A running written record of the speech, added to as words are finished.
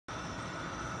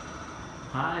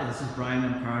Hi, this is Brian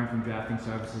M. Curran from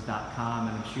DraftingServices.com,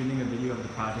 and I'm shooting a video of the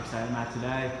project site I'm at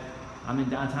today. I'm in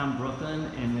downtown Brooklyn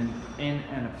and in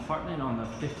an apartment on the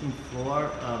 15th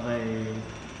floor of a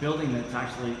building that's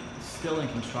actually still in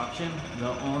construction. The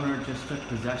owner just took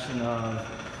possession of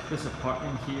this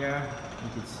apartment here. You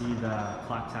can see the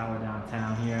clock tower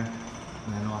downtown here,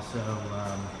 and then also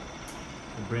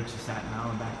the bridge to Staten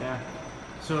Island back there.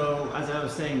 So as I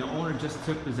was saying, the owner just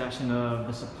took possession of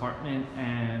this apartment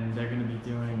and they're going to be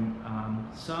doing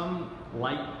some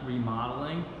light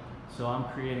remodeling. So I'm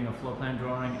creating a floor plan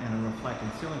drawing and a reflecting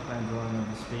ceiling plan drawing of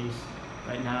the space.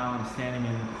 Right now I'm standing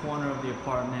in the corner of the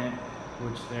apartment,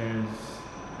 which there's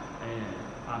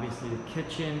obviously a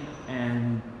kitchen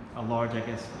and a large,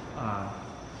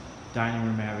 dining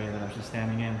room area that I was just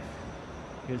standing in.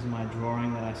 Here's my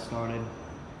drawing that I started.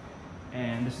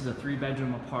 And this is a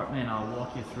 3-bedroom apartment. I'll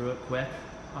walk you through it quick.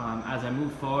 As I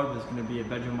move forward, there's going to be a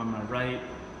bedroom on my right,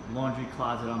 laundry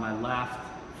closet on my left,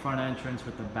 front entrance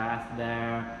with the bath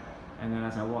there, and then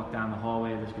as I walk down the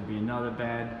hallway, there's going to be another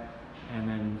bed, and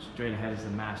then straight ahead is the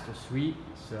master suite.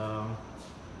 So,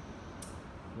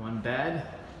 one bed.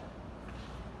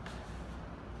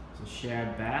 It's a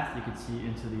shared bath. You can see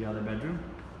into the other bedroom.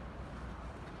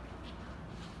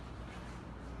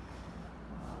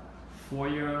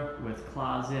 Foyer with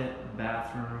closet,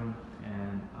 bathroom,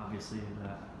 and obviously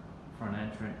the front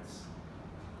entrance.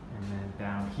 And then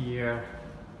down here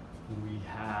we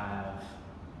have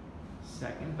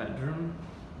second bedroom.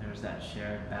 There's that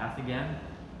shared bath again.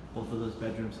 Both of those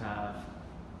bedrooms have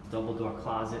double door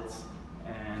closets.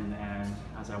 And then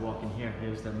as I walk in here,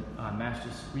 here's the master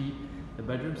suite. The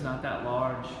bedroom's not that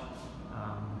large,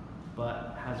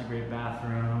 but has a great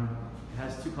bathroom. It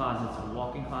has 2 closets, a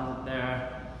walk-in closet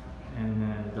there, and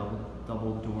then a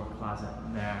double door closet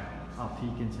there. I'll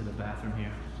peek into the bathroom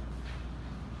here.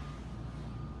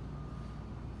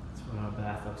 That's what our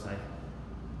bath looks like.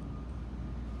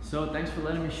 So thanks for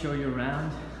letting me show you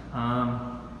around.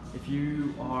 If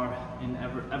you are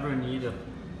ever in need of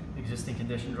existing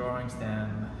condition drawings, then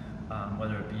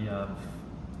whether it be of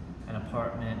an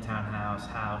apartment, townhouse,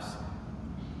 house,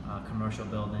 commercial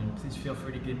building, please feel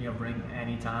free to give me a ring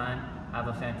anytime. Have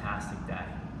a fantastic day.